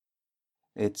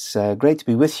It's great to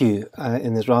be with you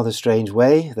in this rather strange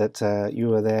way that you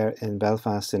were there in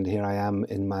Belfast and here I am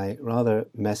in my rather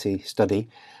messy study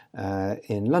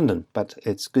in London. But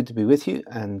it's good to be with you,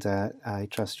 and I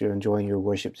trust you're enjoying your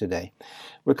worship today.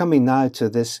 We're coming now to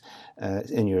this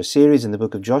in your series in the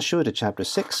book of Joshua, to chapter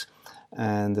 6,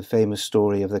 and the famous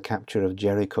story of the capture of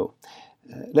Jericho.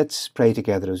 Let's pray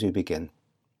together as we begin.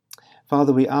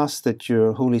 Father, we ask that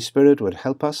your Holy Spirit would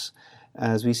help us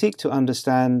as we seek to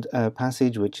understand a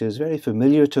passage which is very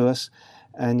familiar to us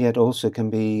and yet also can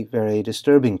be very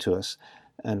disturbing to us.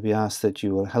 And we ask that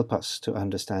you will help us to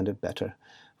understand it better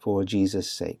for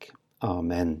Jesus' sake.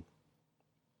 Amen.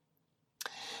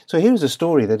 So here's a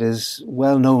story that is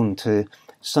well known to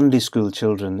Sunday school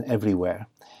children everywhere.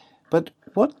 But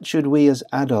what should we as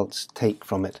adults take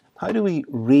from it? How do we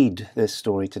read this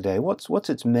story today? What's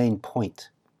its main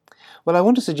point? Well, I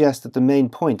want to suggest that the main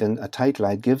point, and a title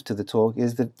I'd give to the talk,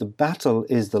 is that the battle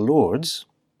is the Lord's,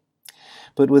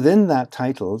 but within that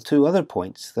title, two other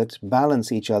points that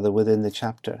balance each other within the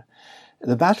chapter.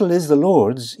 The battle is the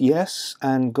Lord's, yes,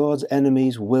 and God's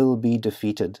enemies will be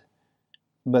defeated.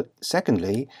 But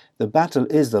secondly, the battle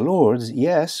is the Lord's,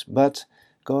 yes, but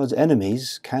God's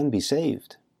enemies can be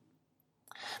saved.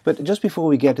 But just before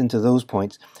we get into those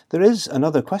points, there is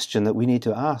another question that we need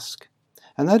to ask.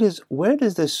 And that is, where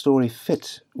does this story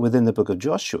fit within the book of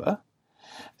Joshua?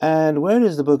 And where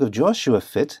does the book of Joshua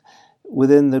fit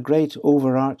within the great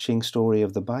overarching story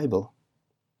of the Bible?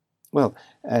 Well,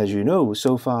 as you know,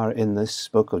 so far in this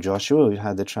book of Joshua, we've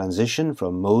had the transition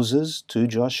from Moses to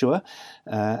Joshua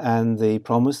and the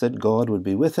promise that God would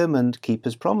be with him and keep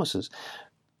his promises.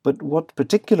 But what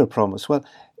particular promise? Well,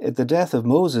 at the death of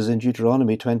Moses in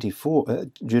Deuteronomy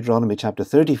chapter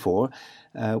 34,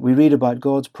 we read about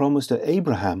God's promise to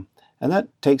Abraham. And that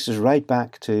takes us right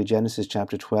back to Genesis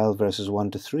chapter 12, verses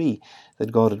 1 to 3,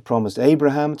 that God had promised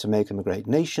Abraham to make him a great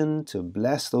nation, to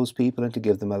bless those people and to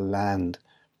give them a land.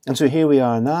 And so here we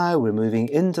are now, we're moving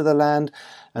into the land,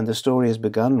 and the story has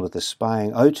begun with the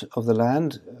spying out of the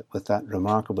land, with that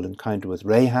remarkable encounter with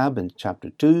Rahab in chapter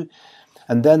 2.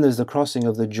 And then there's the crossing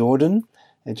of the Jordan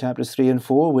in chapters 3 and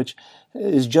 4, which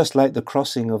is just like the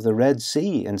crossing of the Red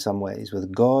Sea in some ways,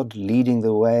 with God leading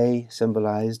the way,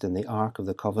 symbolized in the Ark of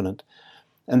the Covenant.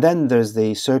 And then there's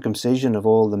the circumcision of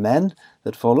all the men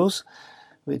that follows,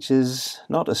 which is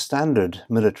not a standard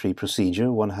military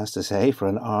procedure, one has to say, for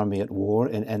an army at war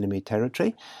in enemy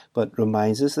territory, but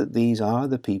reminds us that these are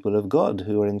the people of God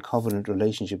who are in covenant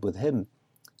relationship with him.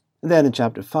 And then in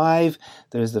chapter 5,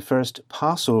 there's the first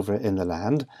Passover in the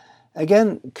land,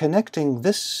 again connecting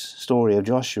this story of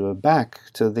Joshua back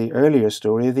to the earlier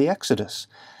story of the Exodus,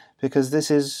 because this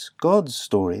is God's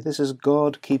story. This is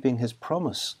God keeping his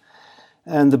promise.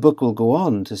 And the book will go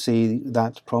on to see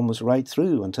that promise right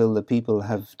through until the people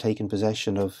have taken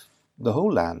possession of the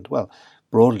whole land. Well,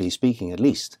 broadly speaking, at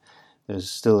least.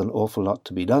 There's still an awful lot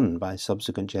to be done by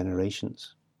subsequent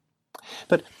generations.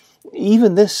 But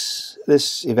even this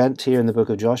event here in the book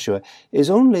of Joshua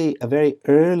is only a very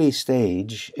early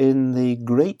stage in the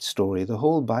great story, the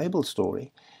whole Bible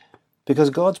story,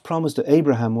 because God's promise to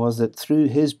Abraham was that through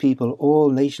his people all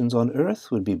nations on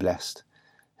earth would be blessed.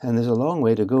 And there's a long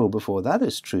way to go before that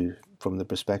is true from the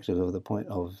perspective of the point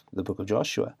of the book of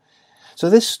Joshua. So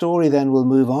this story then will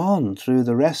move on through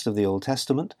the rest of the Old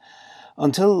Testament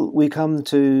until we come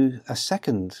to a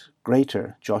second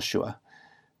greater Joshua,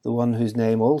 the one whose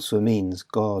name also means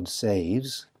God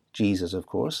saves, Jesus, of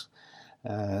course.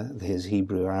 His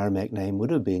Hebrew or Aramaic name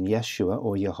would have been Yeshua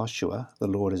or Yehoshua, the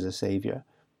Lord is a Saviour.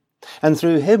 And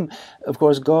through him, of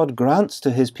course, God grants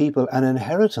to his people an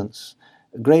inheritance,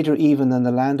 greater even than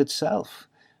the land itself,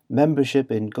 membership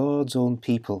in God's own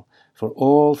people for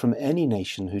all from any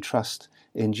nation who trust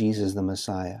in Jesus the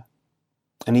Messiah.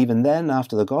 And even then,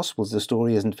 after the Gospels, the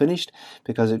story isn't finished,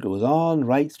 because it goes on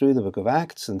right through the book of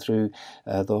Acts and through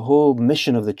the whole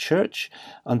mission of the church,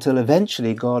 until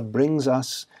eventually God brings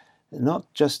us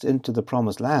not just into the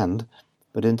promised land,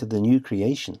 but into the new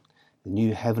creation, the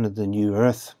new heaven and the new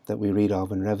earth that we read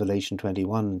of in Revelation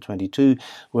 21 and 22,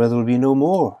 where there will be no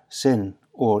more sin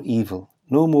or evil,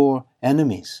 no more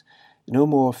enemies, no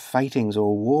more fightings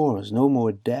or wars, no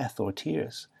more death or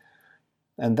tears.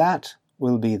 And that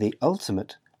will be the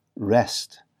ultimate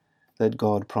rest that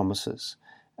God promises.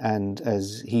 And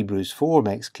as Hebrews 4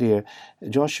 makes clear,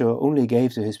 Joshua only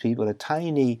gave to his people a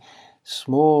tiny,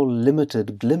 small,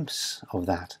 limited glimpse of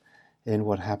that in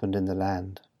what happened in the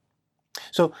land.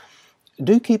 So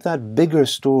do keep that bigger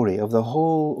story of the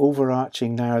whole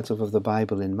overarching narrative of the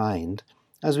Bible in mind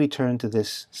as we turn to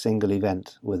this single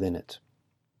event within it.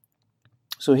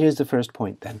 So here's the first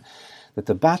point then, that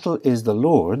the battle is the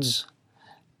Lord's,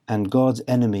 and God's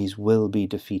enemies will be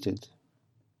defeated.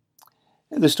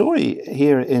 The story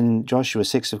here in Joshua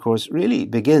 6, of course, really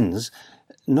begins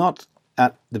not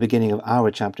at the beginning of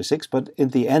our chapter 6, but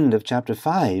at the end of chapter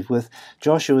 5, with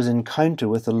Joshua's encounter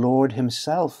with the Lord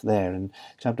himself there in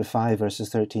chapter 5, verses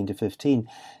 13 to 15.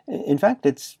 In fact,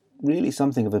 it's really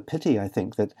something of a pity, I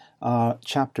think, that our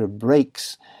chapter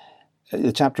breaks.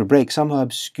 The chapter break somehow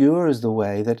obscures the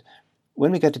way that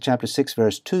when we get to chapter 6,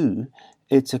 verse 2,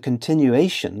 it's a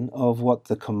continuation of what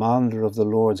the commander of the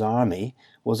Lord's army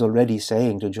was already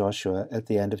saying to Joshua at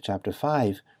the end of chapter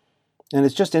 5. And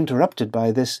it's just interrupted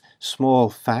by this small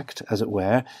fact, as it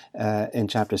were, in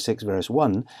chapter 6, verse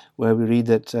 1, where we read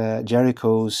that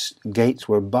Jericho's gates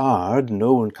were barred,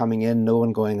 no one coming in, no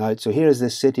one going out. So here is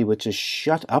this city which is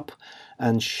shut up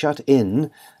and shut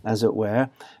in, as it were,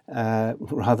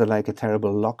 rather like a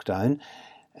terrible lockdown.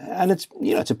 And it's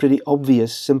a pretty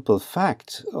obvious, simple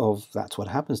fact of that's what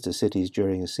happens to cities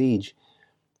during a siege.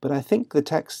 But I think the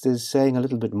text is saying a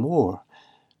little bit more,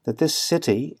 that this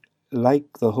city,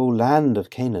 like the whole land of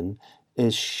Canaan,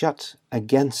 is shut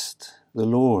against the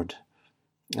Lord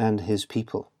and his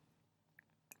people.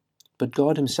 But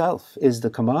God himself is the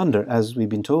commander, as we've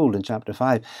been told in chapter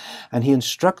 5, and he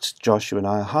instructs Joshua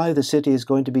now how the city is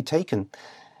going to be taken.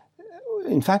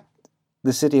 In fact,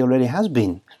 the city already has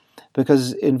been,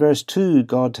 because in verse 2,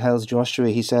 God tells Joshua,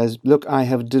 he says, "Look, I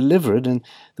have delivered," and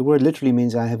the word literally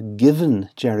means I have given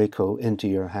Jericho into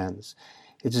your hands.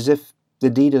 It's as if the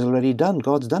deed is already done.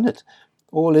 God's done it.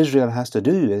 All Israel has to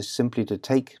do is simply to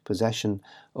take possession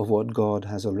of what God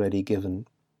has already given.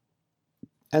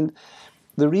 And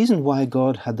the reason why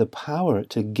God had the power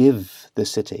to give the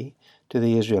city to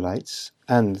the Israelites,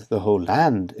 and the whole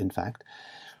land, in fact,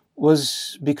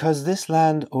 was because this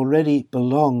land already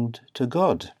belonged to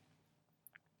God,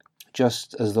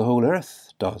 just as the whole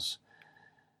earth does.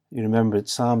 You remember that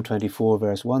Psalm 24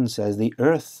 verse 1 says, "The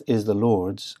earth is the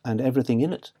Lord's and everything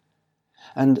in it."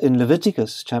 And in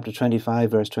Leviticus chapter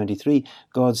 25 verse 23,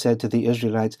 God said to the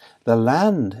Israelites, "The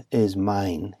land is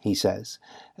mine," he says,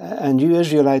 "and you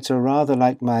Israelites are rather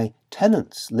like my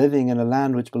tenants living in a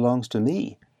land which belongs to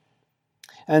me."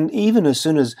 And even as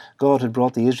soon as God had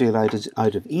brought the Israelites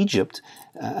out of Egypt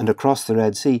and across the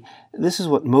Red Sea, this is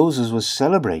what Moses was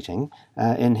celebrating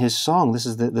in his song. This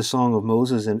is the song of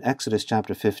Moses in Exodus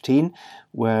chapter 15,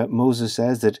 where Moses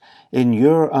says that in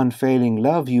your unfailing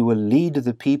love you will lead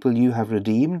the people you have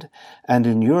redeemed, and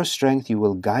in your strength you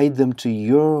will guide them to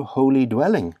your holy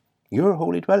dwelling. Your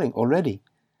holy dwelling already.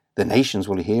 The nations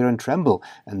will hear and tremble.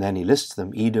 And then he lists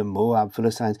them: Edom, Moab,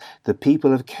 Philistines. The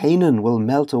people of Canaan will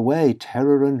melt away.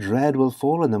 Terror and dread will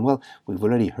fall on them. Well, we've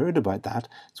already heard about that.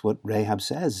 It's what Rahab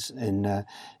says in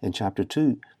chapter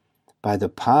 2. By the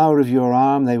power of your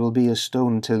arm they will be a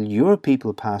stone until your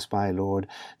people pass by, Lord.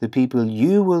 The people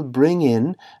you will bring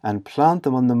in and plant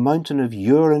them on the mountain of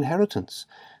your inheritance,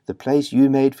 the place you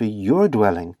made for your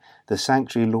dwelling, the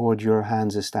sanctuary, Lord, your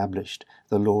hands established.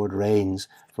 The Lord reigns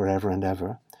forever and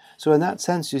ever. So in that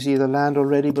sense, you see, the land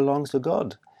already belongs to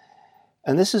God.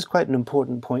 And this is quite an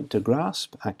important point to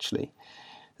grasp, actually,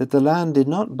 that the land did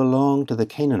not belong to the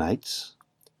Canaanites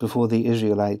before the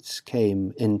Israelites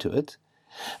came into it,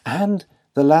 and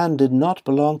the land did not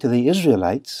belong to the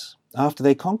Israelites after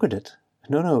they conquered it.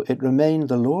 No, it remained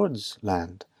the Lord's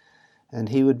land, and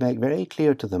he would make very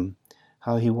clear to them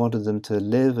how he wanted them to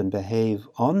live and behave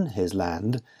on his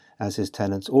land as his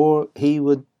tenants, or he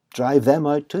would drive them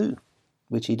out too,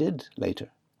 which he did later.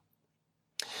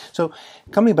 So,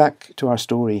 coming back to our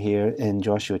story here in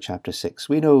Joshua chapter 6,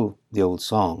 we know the old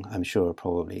song, I'm sure,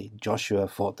 probably. Joshua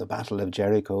fought the battle of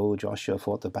Jericho, Joshua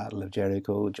fought the battle of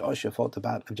Jericho, Joshua fought the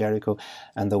battle of Jericho,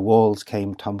 and the walls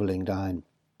came tumbling down.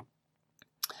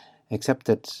 Except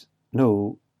that,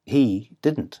 no, he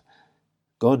didn't.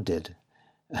 God did.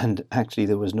 And actually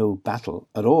there was no battle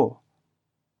at all.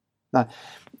 Now,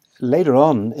 later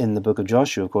on in the book of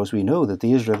Joshua, of course, we know that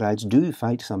the Israelites do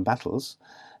fight some battles,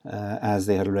 as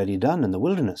they had already done in the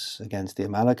wilderness against the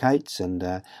Amalekites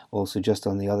and also just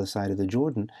on the other side of the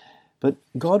Jordan. But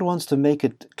God wants to make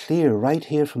it clear right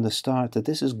here from the start that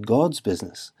this is God's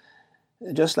business.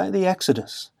 Just like the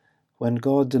Exodus, when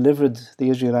God delivered the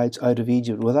Israelites out of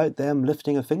Egypt without them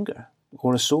lifting a finger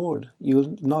or a sword.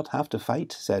 "You'll not have to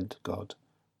fight," said God.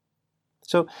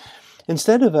 So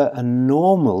instead of a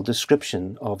normal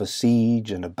description of a siege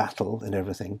and a battle and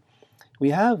everything, we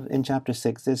have in chapter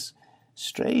 6 this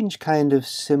strange kind of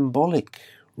symbolic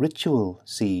ritual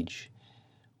siege,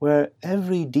 where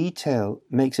every detail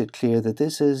makes it clear that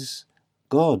this is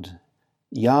God,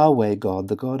 Yahweh God,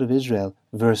 the God of Israel,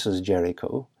 versus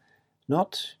Jericho,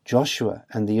 not Joshua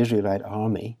and the Israelite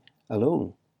army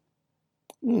alone.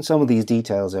 Some of these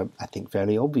details are, I think,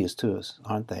 fairly obvious to us,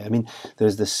 aren't they? I mean,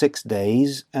 there's the 6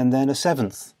 days and then a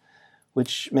seventh,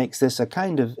 which makes this a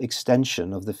kind of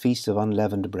extension of the Feast of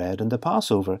Unleavened Bread and the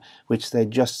Passover, which they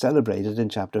just celebrated in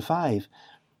chapter 5.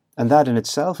 And that in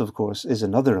itself, of course, is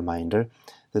another reminder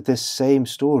that this same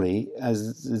story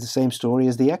as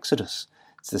the Exodus.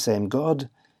 It's the same God,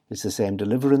 it's the same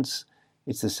deliverance,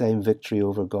 it's the same victory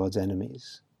over God's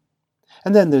enemies.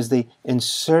 And then there's the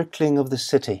encircling of the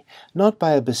city, not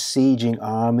by a besieging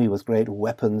army with great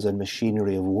weapons and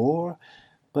machinery of war,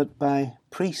 but by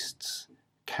priests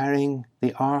carrying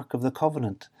the Ark of the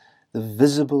Covenant, the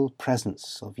visible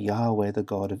presence of Yahweh, the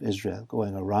God of Israel,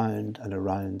 going around and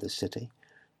around the city.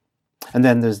 And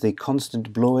then there's the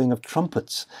constant blowing of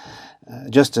trumpets,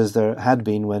 just as there had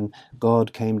been when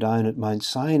God came down at Mount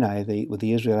Sinai.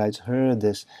 The Israelites heard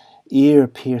this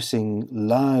ear-piercing,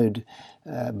 loud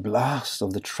blast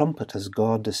of the trumpet as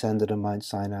God descended on Mount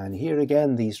Sinai. And here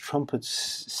again, these trumpets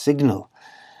signal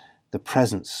the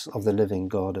presence of the living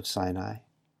God of Sinai.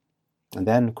 And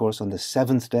then, of course, on the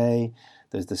 7th day,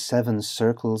 there's the 7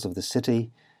 circles of the city,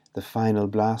 the final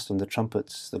blast on the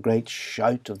trumpets, the great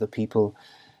shout of the people,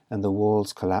 and the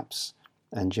walls collapse,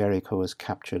 and Jericho is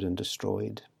captured and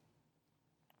destroyed.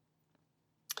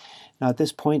 Now, at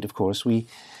this point, of course, we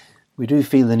do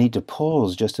feel the need to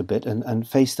pause just a bit and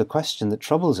face the question that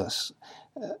troubles us,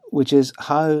 which is,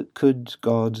 how could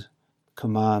God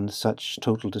command such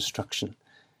total destruction,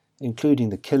 including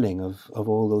the killing of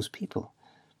all those people?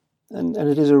 And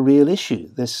it is a real issue,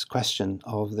 this question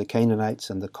of the Canaanites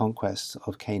and the conquest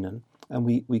of Canaan. And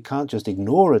we can't just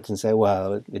ignore it and say,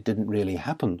 well, it didn't really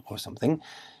happen or something,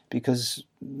 because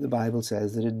the Bible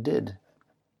says that it did.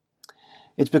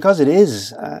 It's because it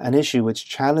is an issue which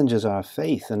challenges our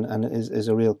faith and is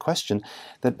a real question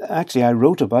that actually I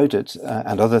wrote about it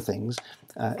and other things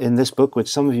in this book, which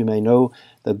some of you may know,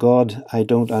 The God I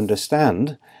Don't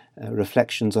Understand,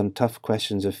 Reflections on Tough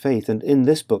Questions of Faith. And in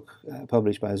this book,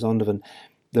 published by Zondervan,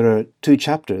 there are 2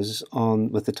 chapters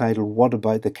with the title, What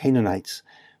About the Canaanites?,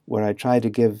 where I try to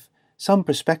give some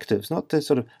perspectives, not to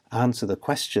sort of answer the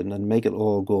question and make it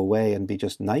all go away and be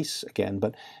just nice again,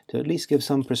 but to at least give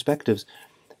some perspectives,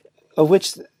 of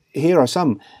which here are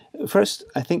some. First,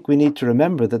 I think we need to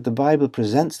remember that the Bible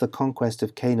presents the conquest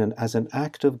of Canaan as an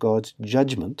act of God's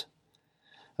judgment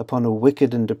upon a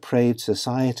wicked and depraved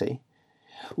society,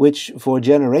 which for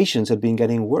generations had been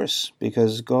getting worse,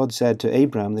 because God said to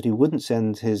Abraham that he wouldn't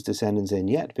send his descendants in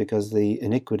yet because the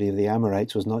iniquity of the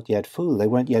Amorites was not yet full. They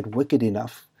weren't yet wicked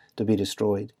enough to be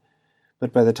destroyed.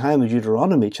 But by the time of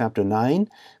Deuteronomy chapter 9,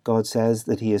 God says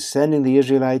that he is sending the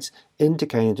Israelites into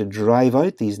Canaan to drive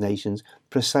out these nations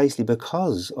precisely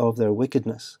because of their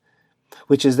wickedness,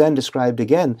 which is then described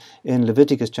again in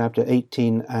Leviticus chapter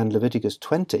 18 and Leviticus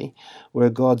 20, where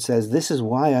God says, this is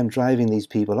why I'm driving these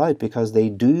people out, because they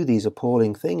do these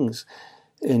appalling things,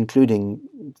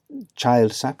 including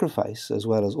child sacrifice, as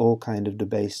well as all kind of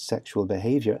debased sexual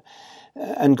behavior.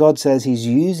 And God says he's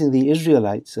using the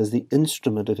Israelites as the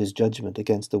instrument of his judgment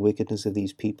against the wickedness of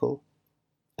these people.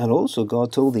 And also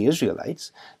God told the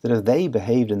Israelites that if they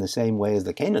behaved in the same way as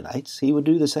the Canaanites, he would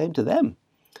do the same to them.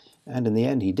 And in the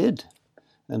end he did,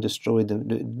 and destroyed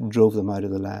them, drove them out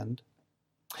of the land.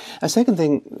 A second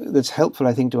thing that's helpful,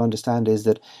 I think, to understand is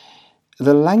that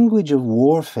the language of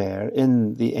warfare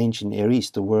in the ancient Near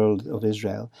East, the world of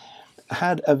Israel,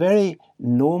 had a very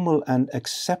normal and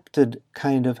accepted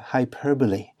kind of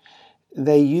hyperbole.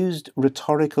 They used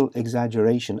rhetorical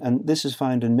exaggeration, and this is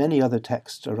found in many other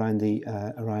texts around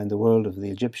the world of the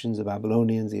Egyptians, the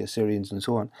Babylonians, the Assyrians, and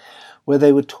so on, where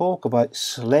they would talk about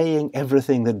slaying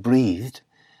everything that breathed.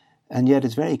 And yet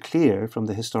it's very clear from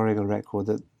the historical record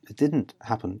that it didn't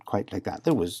happen quite like that.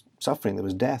 There was suffering, there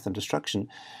was death and destruction,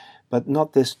 but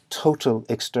not this total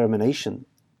extermination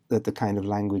that the kind of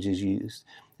language is used.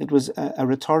 It was a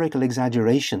rhetorical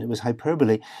exaggeration. It was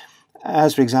hyperbole.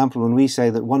 As, for example, when we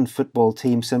say that one football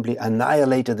team simply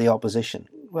annihilated the opposition.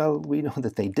 Well, we know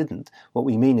that they didn't. What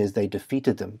we mean is they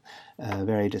defeated them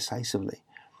very decisively.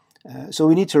 So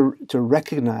we need to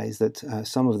recognize that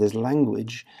some of this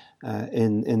language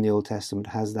in the Old Testament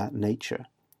has that nature.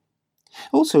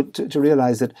 Also to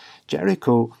realize that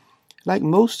Jericho, like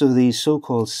most of these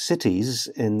so-called cities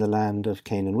in the land of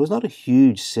Canaan, was not a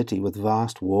huge city with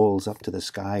vast walls up to the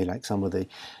sky like some of the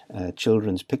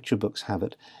children's picture books have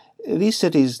it. These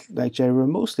cities, like Jericho, were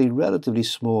mostly relatively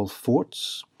small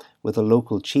forts with a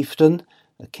local chieftain,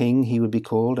 a king he would be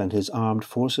called, and his armed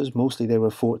forces. Mostly they were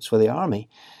forts for the army,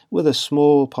 with a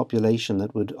small population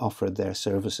that would offer their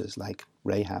services, like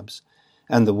Rahab's.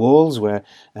 And the walls were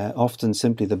often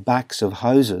simply the backs of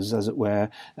houses, as it were,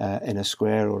 in a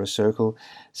square or a circle,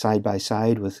 side by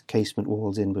side with casement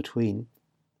walls in between.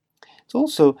 It's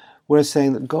also worth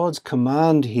saying that God's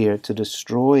command here to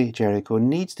destroy Jericho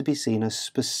needs to be seen as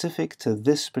specific to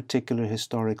this particular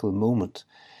historical moment.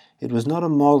 It was not a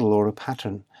model or a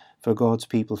pattern for God's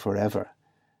people forever.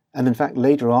 And in fact,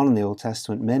 later on in the Old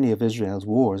Testament, many of Israel's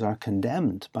wars are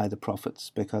condemned by the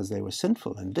prophets because they were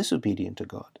sinful and disobedient to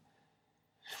God.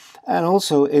 And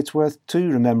also, it's worth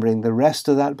too remembering the rest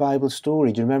of that Bible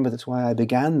story. Do you remember that's why I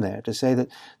began there, to say that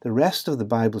the rest of the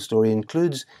Bible story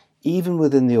includes, even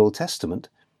within the Old Testament,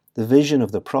 the vision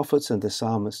of the prophets and the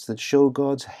psalmists that show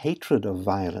God's hatred of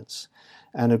violence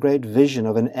and a great vision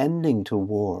of an ending to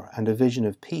war and a vision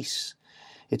of peace.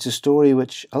 It's a story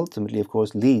which ultimately, of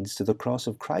course, leads to the cross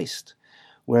of Christ,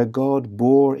 where God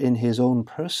bore in his own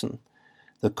person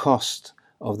the cost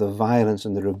of the violence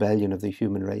and the rebellion of the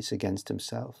human race against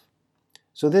himself.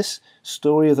 So this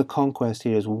story of the conquest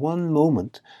here is one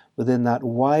moment within that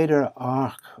wider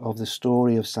arc of the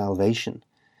story of salvation,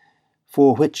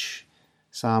 for which,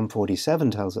 Psalm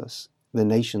 47 tells us, the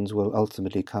nations will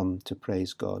ultimately come to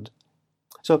praise God.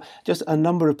 So just a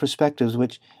number of perspectives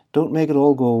which don't make it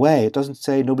all go away. It doesn't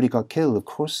say nobody got killed. Of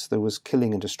course there was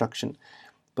killing and destruction,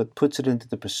 but puts it into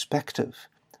the perspective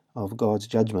of God's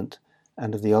judgment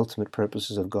and of the ultimate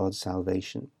purposes of God's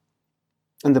salvation.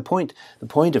 And the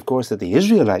point, of course, that the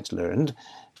Israelites learned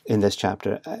in this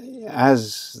chapter,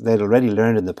 as they'd already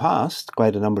learned in the past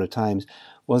quite a number of times,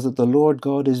 was that the Lord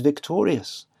God is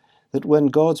victorious, that when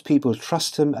God's people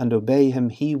trust him and obey him,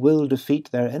 he will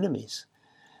defeat their enemies.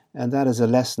 And that is a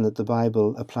lesson that the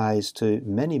Bible applies to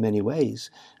many, many ways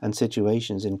and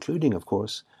situations, including, of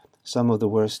course, some of the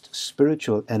worst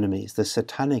spiritual enemies, the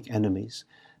satanic enemies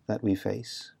that we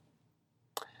face.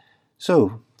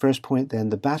 So, first point then,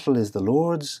 the battle is the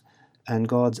Lord's and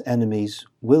God's enemies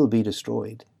will be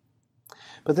destroyed.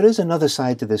 But there is another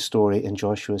side to this story in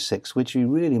Joshua 6 which we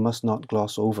really must not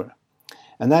gloss over.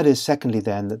 And that is, secondly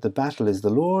then, that the battle is the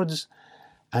Lord's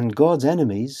and God's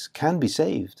enemies can be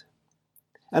saved.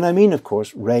 And I mean, of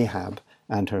course, Rahab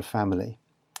and her family.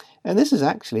 And this is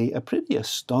actually a pretty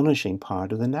astonishing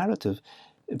part of the narrative,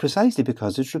 precisely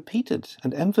because it's repeated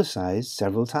and emphasized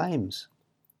several times.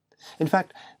 In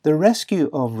fact, the rescue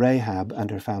of Rahab and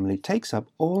her family takes up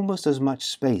almost as much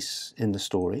space in the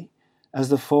story as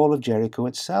the fall of Jericho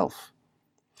itself.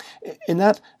 In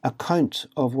that account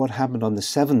of what happened on the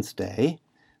seventh day,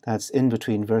 that's in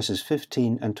between verses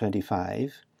 15 and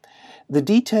 25, the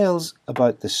details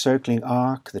about the circling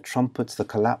ark, the trumpets, the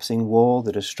collapsing wall,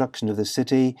 the destruction of the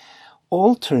city,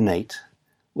 alternate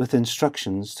with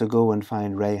instructions to go and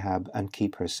find Rahab and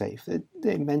keep her safe.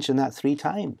 They mention that 3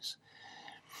 times.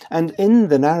 And in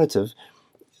the narrative,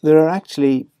 there are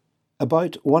actually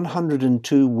about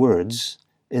 102 words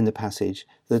in the passage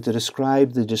that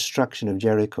describe the destruction of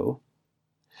Jericho.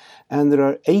 And there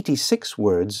are 86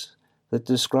 words that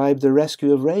describe the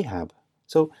rescue of Rahab.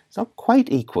 So it's not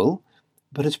quite equal,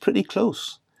 but it's pretty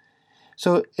close.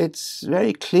 So it's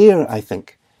very clear, I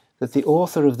think, that the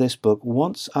author of this book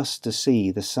wants us to see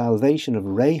the salvation of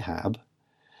Rahab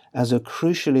as a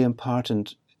crucially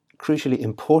important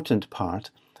part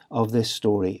of this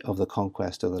story of the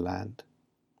conquest of the land.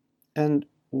 And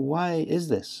why is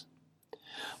this?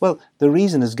 Well, the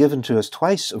reason is given to us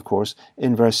twice, of course,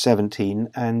 in verse 17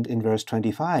 and in verse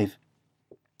 25.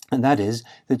 And that is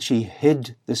that she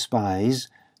hid the spies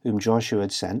whom Joshua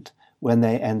had sent when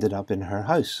they ended up in her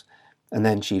house. And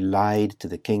then she lied to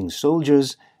the king's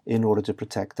soldiers in order to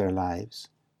protect their lives.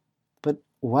 But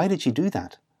why did she do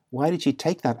that? Why did she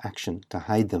take that action to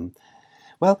hide them?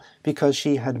 Well, because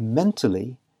she had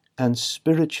mentally and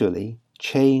spiritually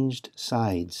changed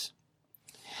sides.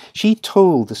 She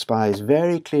told the spies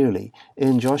very clearly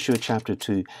in Joshua chapter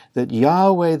 2 that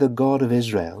Yahweh, the God of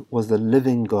Israel, was the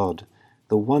living God,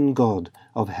 the one God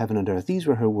of heaven and earth. These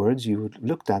were her words. You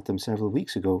looked at them several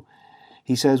weeks ago.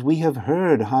 He says, "We have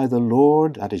heard how the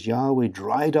Lord, that is Yahweh,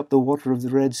 dried up the water of the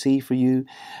Red Sea for you,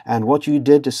 and what you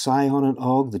did to Sihon and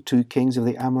Og, the 2 kings of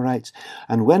the Amorites.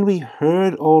 And when we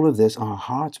heard all of this, our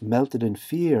hearts melted in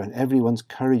fear, and everyone's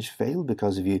courage failed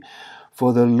because of you.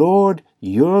 For the Lord,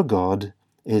 your God,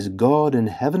 is God in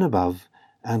heaven above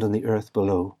and on the earth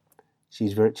below."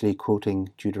 She's virtually quoting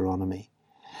Deuteronomy.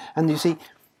 And you see,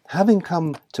 having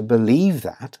come to believe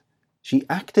that, she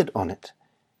acted on it.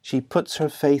 She puts her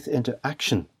faith into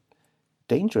action,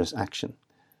 dangerous action,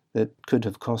 that could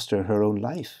have cost her her own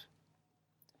life.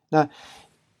 Now,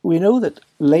 we know that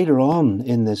later on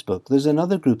in this book, there's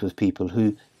another group of people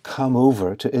who come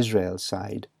over to Israel's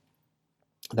side.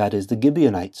 That is the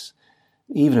Gibeonites,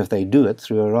 even if they do it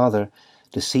through a rather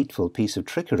deceitful piece of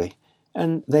trickery,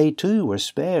 and they too were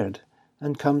spared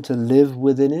and come to live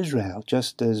within Israel,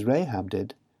 just as Rahab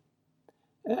did.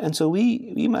 And so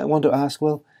we might want to ask,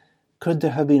 well, could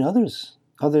there have been others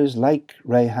like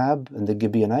Rahab and the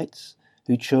Gibeonites,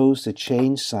 who chose to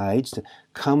change sides, to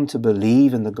come to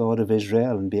believe in the God of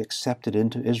Israel and be accepted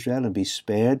into Israel and be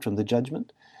spared from the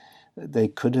judgment? They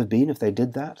could have been if they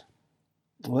did that.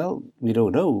 Well, we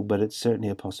don't know, but it's certainly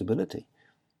a possibility.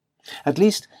 At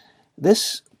least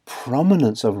this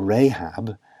prominence of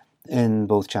Rahab in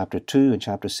both chapter 2 and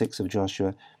chapter 6 of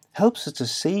Joshua helps us to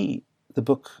see the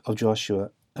book of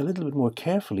Joshua a little bit more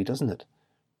carefully, doesn't it?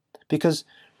 Because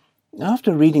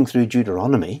after reading through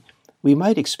Deuteronomy, we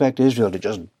might expect Israel to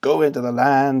just go into the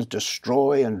land,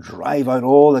 destroy and drive out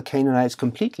all the Canaanites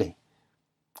completely.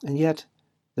 And yet,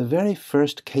 the very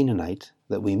first Canaanite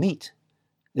that we meet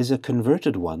is a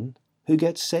converted one who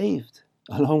gets saved,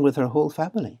 along with her whole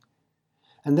family.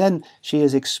 And then she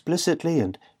is explicitly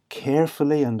and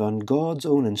carefully and on God's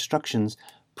own instructions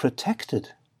protected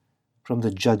from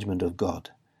the judgment of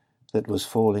God that was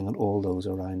falling on all those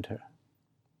around her.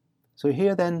 So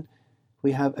here then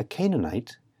we have a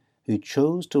Canaanite who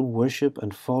chose to worship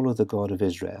and follow the God of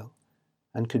Israel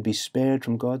and could be spared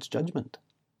from God's judgment.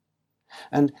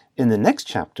 And in the next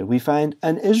chapter we find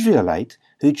an Israelite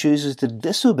who chooses to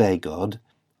disobey God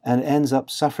and ends up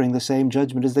suffering the same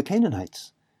judgment as the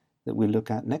Canaanites that we'll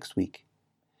look at next week.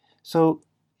 So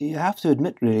you have to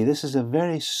admit, really, this is a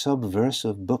very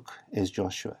subversive book, is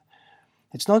Joshua.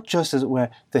 It's not just, as it were,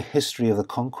 the history of the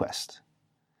conquest.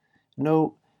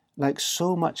 No, like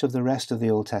so much of the rest of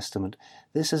the Old Testament,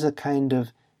 this is a kind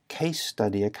of case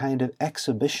study, a kind of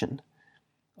exhibition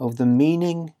of the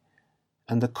meaning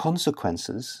and the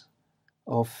consequences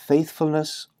of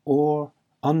faithfulness or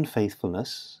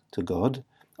unfaithfulness to God,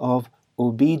 of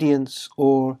obedience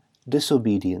or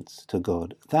disobedience to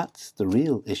God. That's the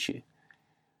real issue.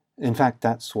 In fact,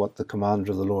 that's what the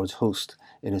commander of the Lord's host,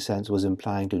 in a sense, was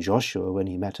implying to Joshua when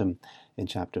he met him in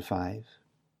chapter 5.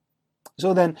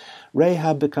 So then,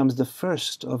 Rahab becomes the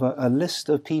first of a list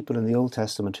of people in the Old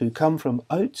Testament who come from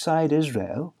outside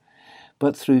Israel,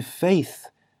 but through faith,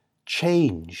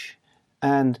 change,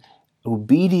 and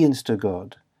obedience to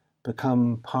God,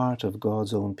 become part of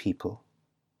God's own people.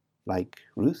 Like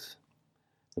Ruth,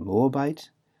 the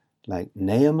Moabite, like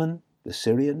Naaman, the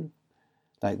Syrian,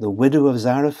 like the widow of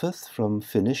Zarephath from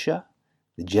Phoenicia,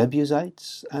 the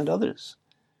Jebusites, and others.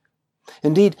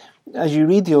 Indeed, as you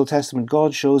read the Old Testament,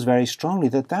 God shows very strongly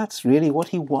that that's really what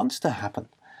he wants to happen.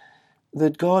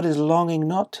 That God is longing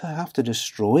not to have to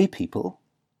destroy people,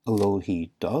 although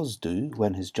he does do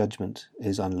when his judgment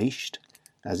is unleashed,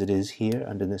 as it is here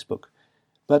and in this book,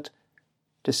 but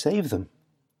to save them.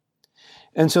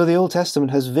 And so the Old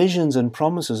Testament has visions and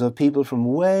promises of people from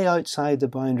way outside the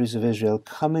boundaries of Israel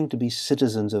coming to be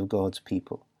citizens of God's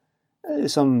people.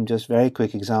 Some just very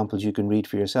quick examples you can read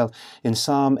for yourself. In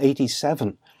Psalm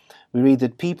 87, we read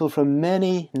that people from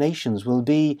many nations will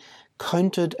be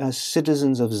counted as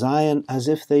citizens of Zion as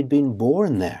if they'd been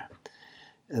born there.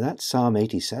 That's Psalm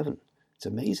 87. It's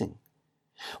amazing.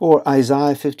 Or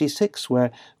Isaiah 56,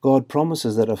 where God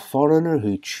promises that a foreigner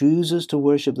who chooses to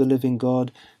worship the living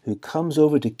God, who comes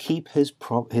over to keep his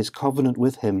covenant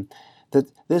with him,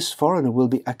 that this foreigner will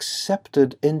be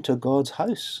accepted into God's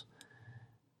house.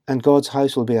 And God's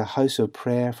house will be a house of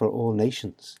prayer for all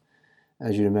nations.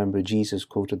 As you remember, Jesus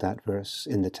quoted that verse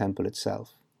in the temple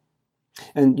itself.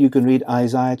 And you can read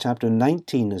Isaiah chapter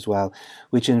 19 as well,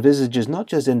 which envisages not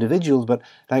just individuals, but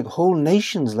like whole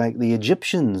nations like the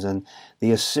Egyptians and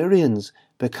the Assyrians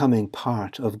becoming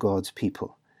part of God's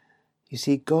people. You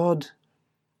see, God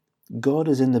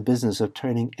is in the business of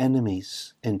turning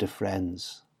enemies into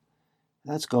friends.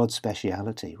 That's God's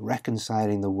speciality,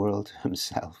 reconciling the world to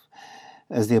himself,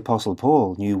 as the Apostle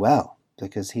Paul knew well,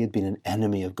 because he had been an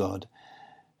enemy of God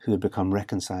who had become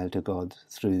reconciled to God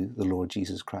through the Lord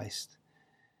Jesus Christ.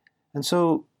 And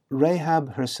so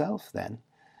Rahab herself then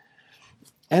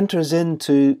enters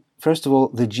into, first of all,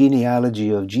 the genealogy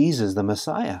of Jesus, the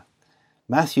Messiah.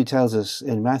 Matthew tells us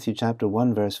in Matthew chapter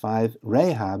 1 verse 5,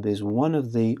 Rahab is one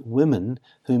of the women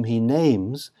whom he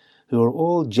names, who are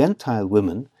all Gentile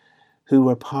women who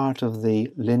were part of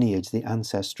the lineage, the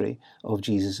ancestry of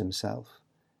Jesus himself.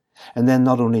 And then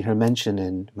not only her mention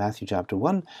in Matthew chapter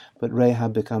 1, but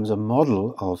Rahab becomes a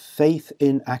model of faith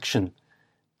in action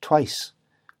twice.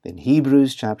 In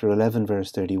Hebrews chapter 11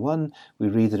 verse 31, we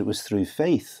read that it was through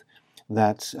faith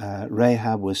that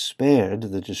Rahab was spared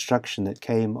the destruction that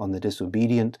came on the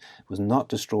disobedient, was not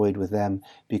destroyed with them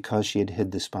because she had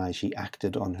hid the spies. She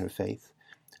acted on her faith.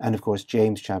 And of course,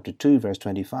 James chapter 2 verse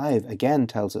 25 again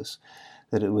tells us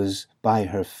that it was by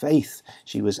her faith.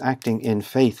 She was acting in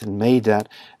faith and made that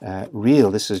real.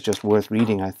 This is just worth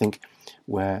reading, I think,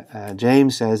 where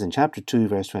James says in chapter 2,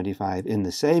 verse 25, "In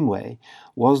the same way,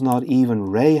 was not even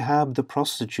Rahab the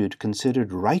prostitute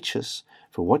considered righteous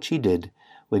for what she did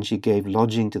when she gave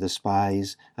lodging to the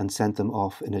spies and sent them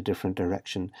off in a different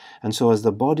direction? And so as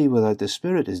the body without the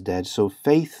spirit is dead, so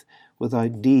faith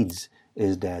without deeds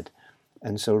is dead."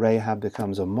 And so Rahab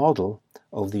becomes a model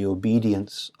of the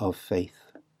obedience of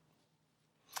faith.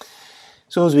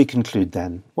 So as we conclude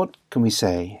then, what can we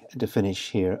say to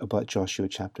finish here about Joshua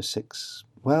chapter 6?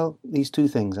 Well, these two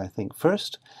things, I think.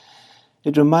 First,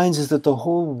 it reminds us that the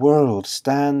whole world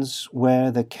stands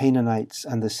where the Canaanites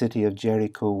and the city of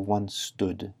Jericho once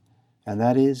stood, and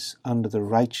that is under the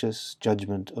righteous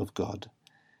judgment of God.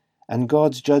 And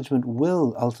God's judgment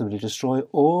will ultimately destroy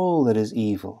all that is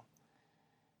evil,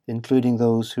 including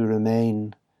those who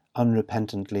remain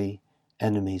unrepentantly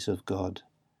enemies of God.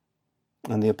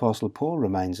 And the Apostle Paul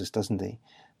reminds us, doesn't he,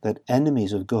 that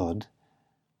enemies of God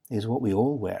is what we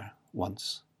all were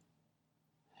once.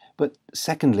 But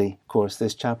secondly, of course,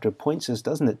 this chapter points us,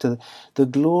 doesn't it, to the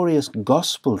glorious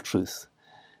gospel truth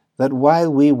that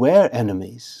while we were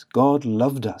enemies, God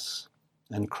loved us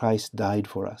and Christ died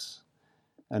for us.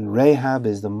 And Rahab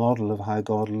is the model of how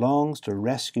God longs to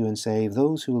rescue and save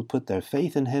those who will put their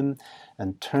faith in him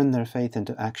and turn their faith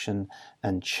into action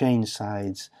and change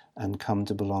sides and come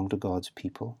to belong to God's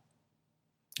people.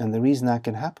 And the reason that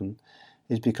can happen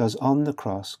is because on the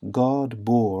cross, God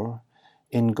bore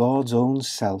in God's own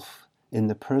self, in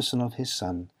the person of his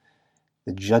Son,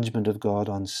 the judgment of God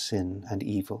on sin and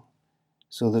evil,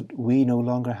 so that we no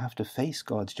longer have to face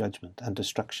God's judgment and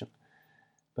destruction,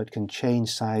 but can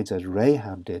change sides as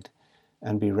Rahab did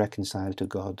and be reconciled to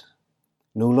God.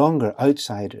 No longer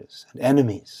outsiders and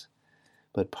enemies,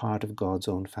 but part of God's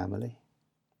own family.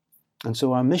 And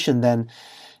so our mission then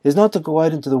is not to go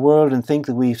out into the world and think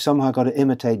that we've somehow got to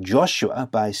imitate Joshua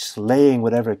by slaying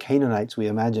whatever Canaanites we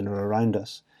imagine are around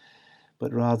us,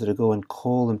 but rather to go and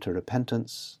call them to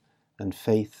repentance and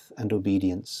faith and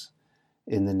obedience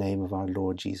in the name of our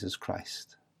Lord Jesus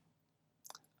Christ.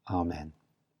 Amen.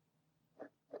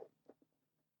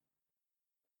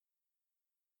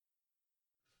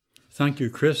 Thank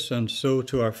you, Chris, and so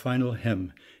to our final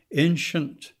hymn,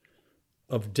 Ancient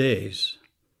of Days.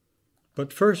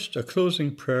 But first, a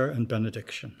closing prayer and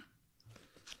benediction.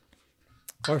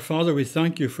 Our Father, we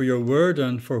thank you for your word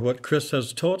and for what Chris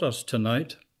has taught us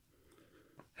tonight.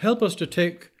 Help us to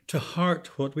take to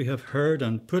heart what we have heard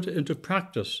and put it into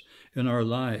practice in our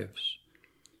lives.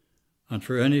 And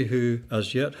for any who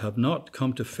as yet have not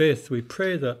come to faith, we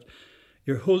pray that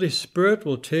your Holy Spirit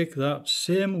will take that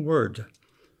same word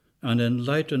and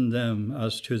enlighten them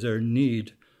as to their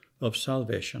need of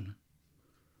salvation.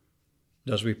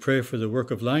 As we pray for the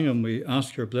work of Langham, we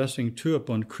ask your blessing too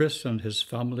upon Chris and his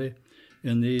family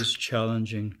in these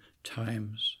challenging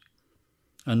times.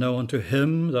 And now unto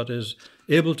him that is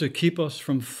able to keep us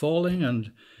from falling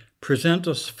and present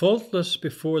us faultless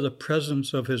before the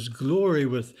presence of his glory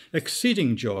with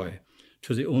exceeding joy,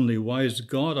 to the only wise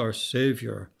God our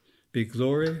Saviour, be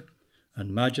glory and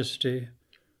majesty,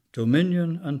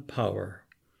 dominion and power,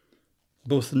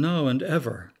 both now and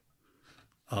ever.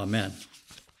 Amen.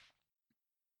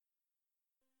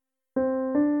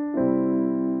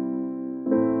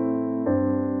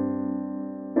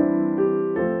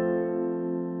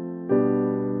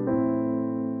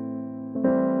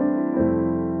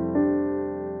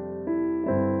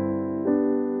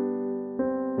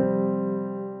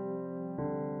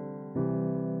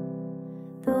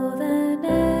 Though the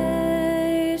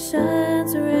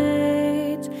nations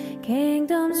rage,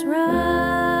 kingdoms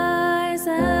rise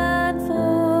and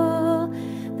fall,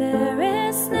 there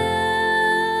is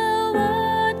still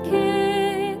one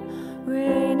King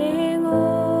reigning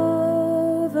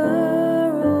over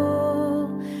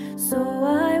all. So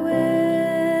I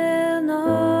will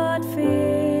not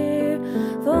fear,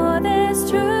 for this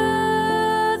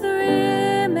truth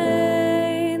remains,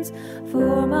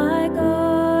 for my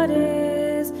God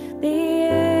is the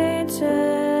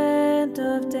Ancient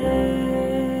of Days.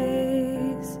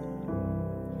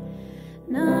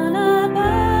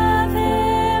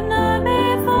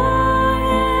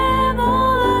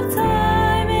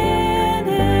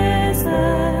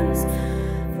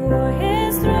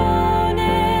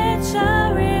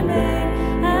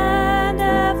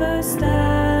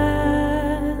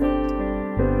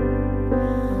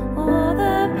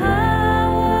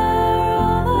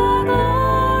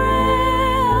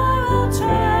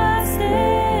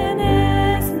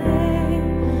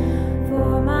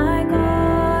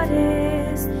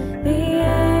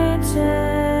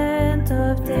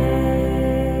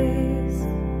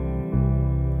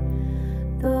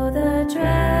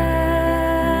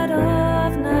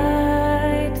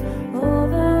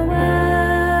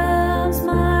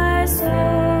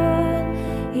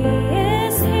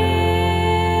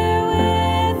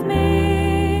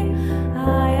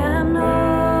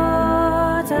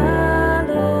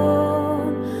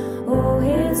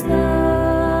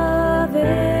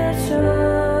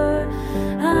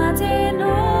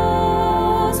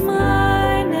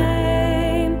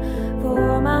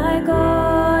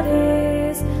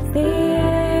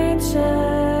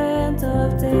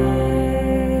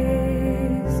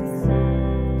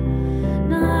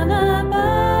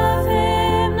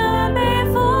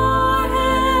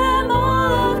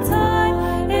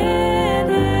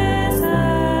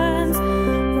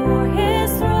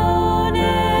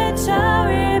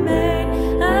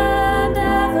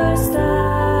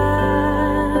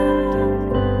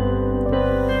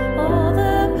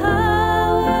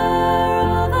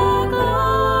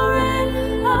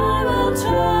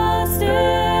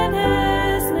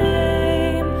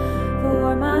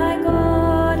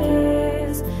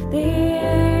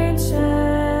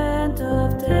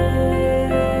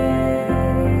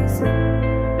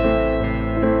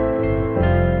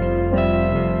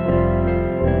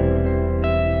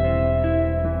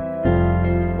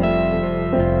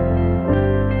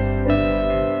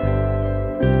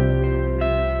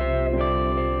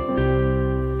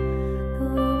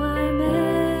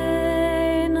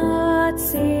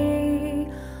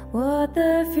 what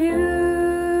the future